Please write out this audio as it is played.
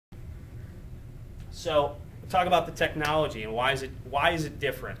So talk about the technology and why is it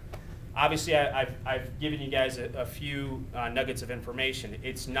different? Obviously, I've given you guys a few nuggets of information.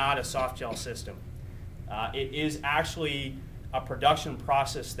 It's not a soft gel system. It is actually a production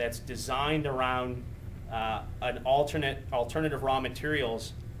process that's designed around an alternative raw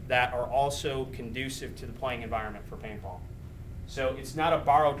materials that are also conducive to the playing environment for paintball. So it's not a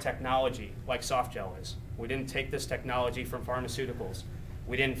borrowed technology like soft gel is. We didn't take this technology from pharmaceuticals.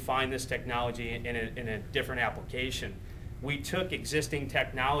 We didn't find this technology in a different application. We took existing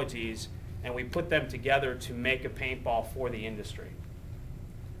technologies and we put them together to make a paintball for the industry.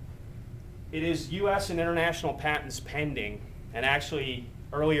 It is US and international patents pending, and actually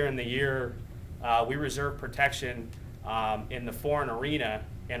earlier in the year we reserved protection in the foreign arena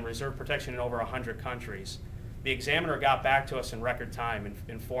and reserved protection in over 100 countries. The examiner got back to us in record time,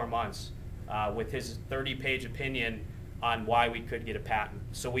 in 4 months, with his 30-page opinion on why we could get a patent.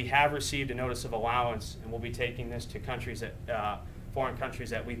 So we have received a notice of allowance, and we'll be taking this to countries that, foreign countries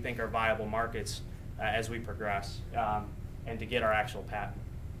that we think are viable markets as we progress, and to get our actual patent.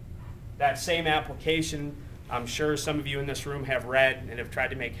 That same application, I'm sure some of you in this room have read and have tried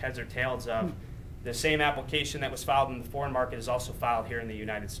to make heads or tails of. The same application that was filed in the foreign market is also filed here in the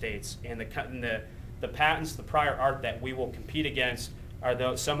United States. And the patents, the prior art that we will compete against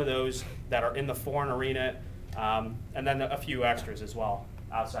are some of those that are in the foreign arena, and then a few extras as well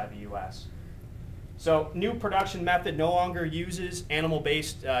outside the US. So new production method no longer uses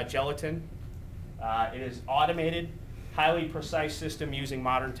animal-based gelatin. It is automated, highly precise system using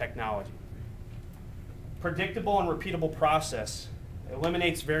modern technology. Predictable and repeatable process.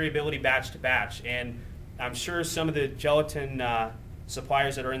 Eliminates variability batch to batch, and I'm sure some of the gelatin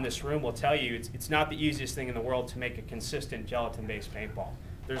suppliers that are in this room will tell you it's not the easiest thing in the world to make a consistent gelatin-based paintball.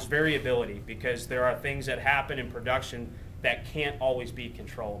 There's variability because there are things that happen in production that can't always be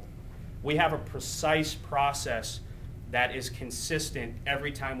controlled. We have a precise process that is consistent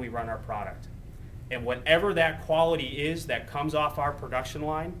every time we run our product. And whatever that quality is that comes off our production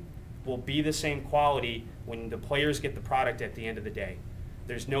line will be the same quality when the players get the product at the end of the day.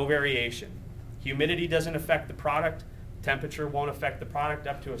 There's no variation. Humidity doesn't affect the product. Temperature won't affect the product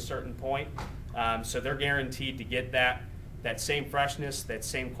up to a certain point. So they're guaranteed to get that same freshness, that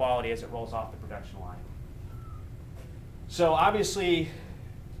same quality as it rolls off the production line. So obviously,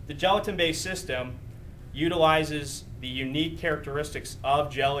 the gelatin-based system utilizes the unique characteristics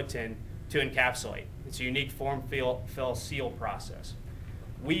of gelatin to encapsulate. It's a unique form, fill, seal process.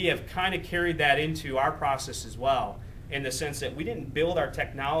 We have kind of carried that into our process as well, in the sense that we didn't build our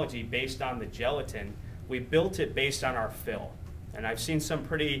technology based on the gelatin. We built it based on our fill. And I've seen some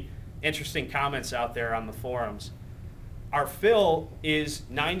pretty interesting comments out there on the forums. Our fill is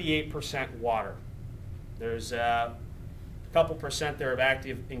 98% water. There's a couple percent there of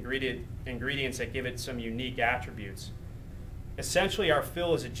active ingredients that give it some unique attributes. Essentially, our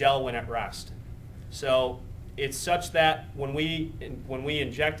fill is a gel when at rest. So it's such that when we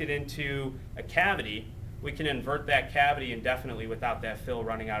inject it into a cavity, we can invert that cavity indefinitely without that fill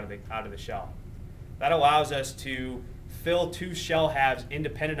running out of the shell. That allows us to fill two shell halves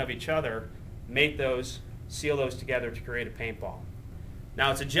independent of each other, mate those, seal those together to create a paintball. Now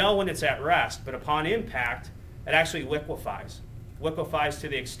it's a gel when it's at rest, but upon impact, it actually liquefies. Liquefies to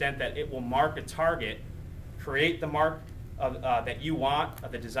the extent that it will mark a target, create the mark that you want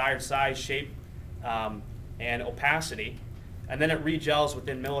of the desired size, shape, and opacity, and then it regels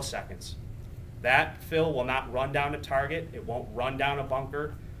within milliseconds. That fill will not run down a target. It won't run down a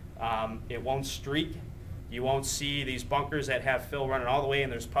bunker. It won't streak. You won't see these bunkers that have fill running all the way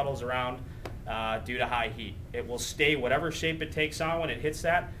and there's puddles around due to high heat. It will stay whatever shape it takes on when it hits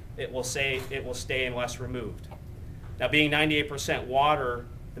that. It will stay unless removed. Now, being 98% water,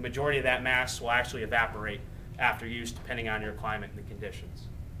 the majority of that mass will actually evaporate after use, depending on your climate and the conditions.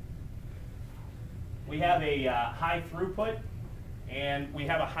 We have a high throughput, and we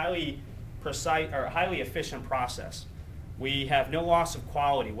have a highly precise or highly efficient process. We have no loss of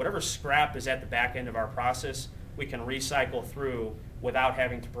quality. Whatever scrap is at the back end of our process, we can recycle through without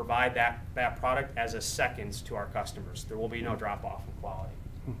having to provide that product as a seconds to our customers. There will be no drop off in quality.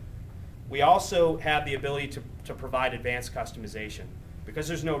 We also have the ability to provide advanced customization. Because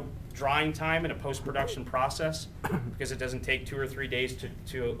there's no drying time in a post-production process, because it doesn't take 2 or 3 days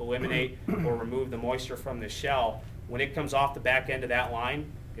to eliminate or remove the moisture from the shell, when it comes off the back end of that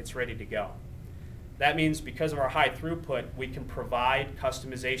line, it's ready to go. That means because of our high throughput, we can provide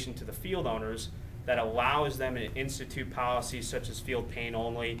customization to the field owners that allows them to institute policies such as field paint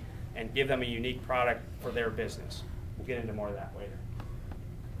only and give them a unique product for their business. We'll get into more of that later.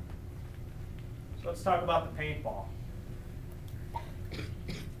 So let's talk about the paintball.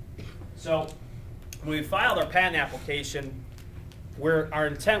 So When we filed our patent application, our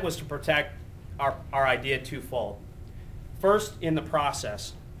intent was to protect our idea twofold. First, in the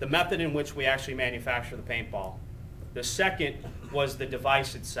process, the method in which we actually manufacture the paintball. The second was the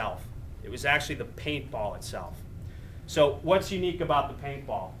device itself. It was actually the paintball itself. So what's unique about the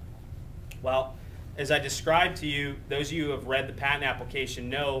paintball? Well, as I described to you, those of you who have read the patent application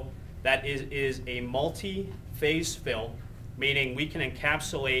know that it is a multi-phase fill, meaning we can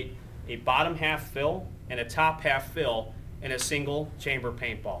encapsulate a bottom half fill and a top half fill in a single chamber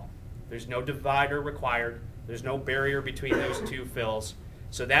paintball. There's no divider required. There's no barrier between those two fills.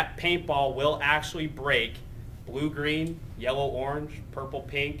 So that paintball will actually break blue-green, yellow-orange,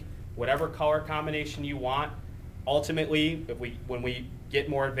 purple-pink, whatever color combination you want. Ultimately, when we get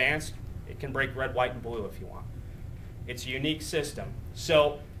more advanced, it can break red, white, and blue if you want. It's a unique system.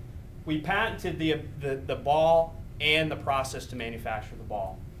 So we patented the ball and the process to manufacture the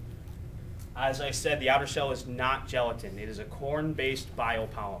ball. As I said, the outer shell is not gelatin. It is a corn-based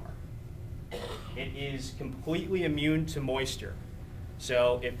biopolymer. It is completely immune to moisture.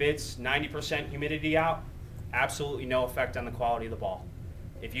 So if it's 90% humidity out, absolutely no effect on the quality of the ball.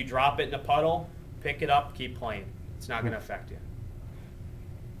 If you drop it in a puddle, pick it up, keep playing. It's not going to affect you.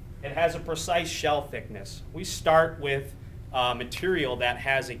 It has a precise shell thickness. We start with material that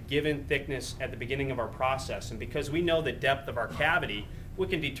has a given thickness at the beginning of our process. And because we know the depth of our cavity, we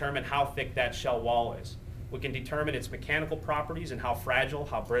can determine how thick that shell wall is. We can determine its mechanical properties and how fragile,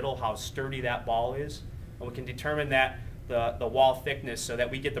 how brittle, how sturdy that ball is. And we can determine that the wall thickness so that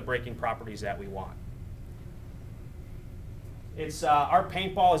we get the breaking properties that we want. Our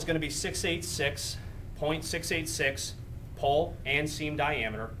paintball is going to be 0.686 pole and seam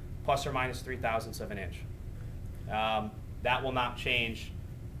diameter, plus or minus 0.03 of an inch. That will not change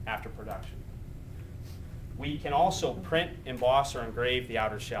after production. We can also print, emboss, or engrave the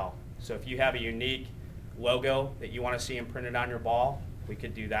outer shell. So if you have a unique logo that you want to see imprinted on your ball, we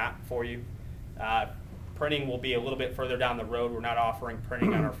could do that for you. Printing will be a little bit further down the road. We're not offering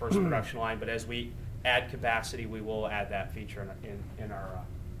printing on our first production line, but as we add capacity, we will add that feature in our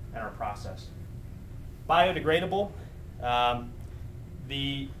process. Biodegradable.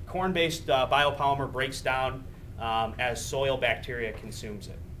 The corn-based biopolymer breaks down as soil bacteria consumes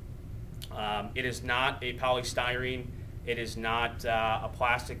it. It is not a polystyrene. It is not a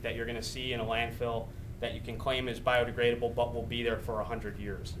plastic that you're going to see in a landfill that you can claim is biodegradable but will be there for 100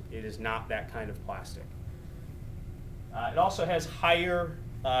 years. It is not that kind of plastic. It also has higher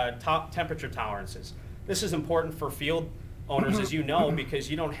temperature tolerances. This is important for field owners, as you know, because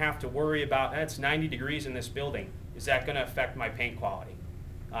you don't have to worry about, it's 90 degrees in this building. Is that going to affect my paint quality?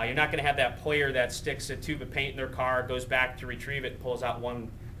 You're not going to have that player that sticks a tube of paint in their car, goes back to retrieve it, and pulls out one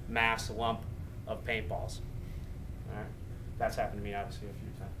mass lump of paintballs. All right. That's happened to me, obviously, a few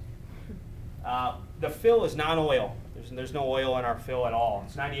times. The fill is non-oil. There's no oil in our fill at all.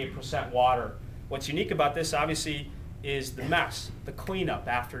 It's 98% water. What's unique about this, obviously, is the mess, the cleanup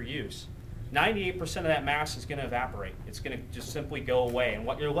after use. 98% of that mass is going to evaporate. It's going to just simply go away. And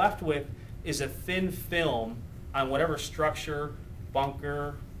what you're left with is a thin film on whatever structure,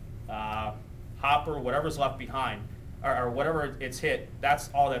 bunker, hopper, whatever's left behind, or whatever it's hit,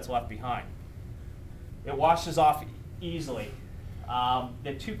 that's all that's left behind. It washes off easily.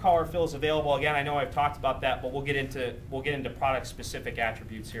 The two-color fill is available. Again, I know I've talked about that, but we'll get into product-specific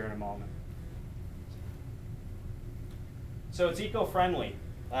attributes here in a moment. So it's eco-friendly.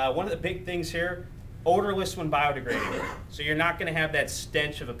 One of the big things here, odorless when biodegrading. So you're not going to have that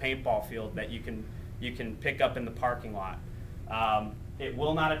stench of a paintball field that you can pick up in the parking lot. It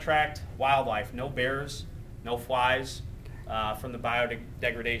will not attract wildlife. No bears, no flies from the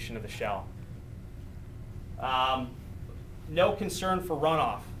biodegradation of the shell. No concern for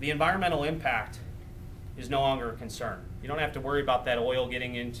runoff. The environmental impact is no longer a concern. You don't have to worry about that oil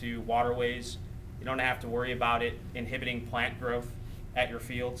getting into waterways. You don't have to worry about it inhibiting plant growth at your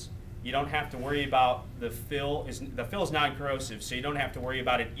fields. You don't have to worry about the fill is non-corrosive, so you don't have to worry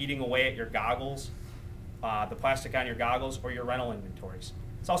about it eating away at your goggles, the plastic on your goggles, or your rental inventories.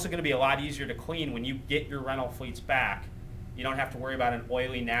 It's also going to be a lot easier to clean when you get your rental fleets back. You don't have to worry about an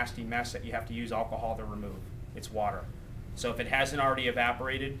oily, nasty mess that you have to use alcohol to remove. It's water. So if it hasn't already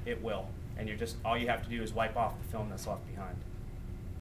evaporated, it will. And all you have to do is wipe off the film that's left behind.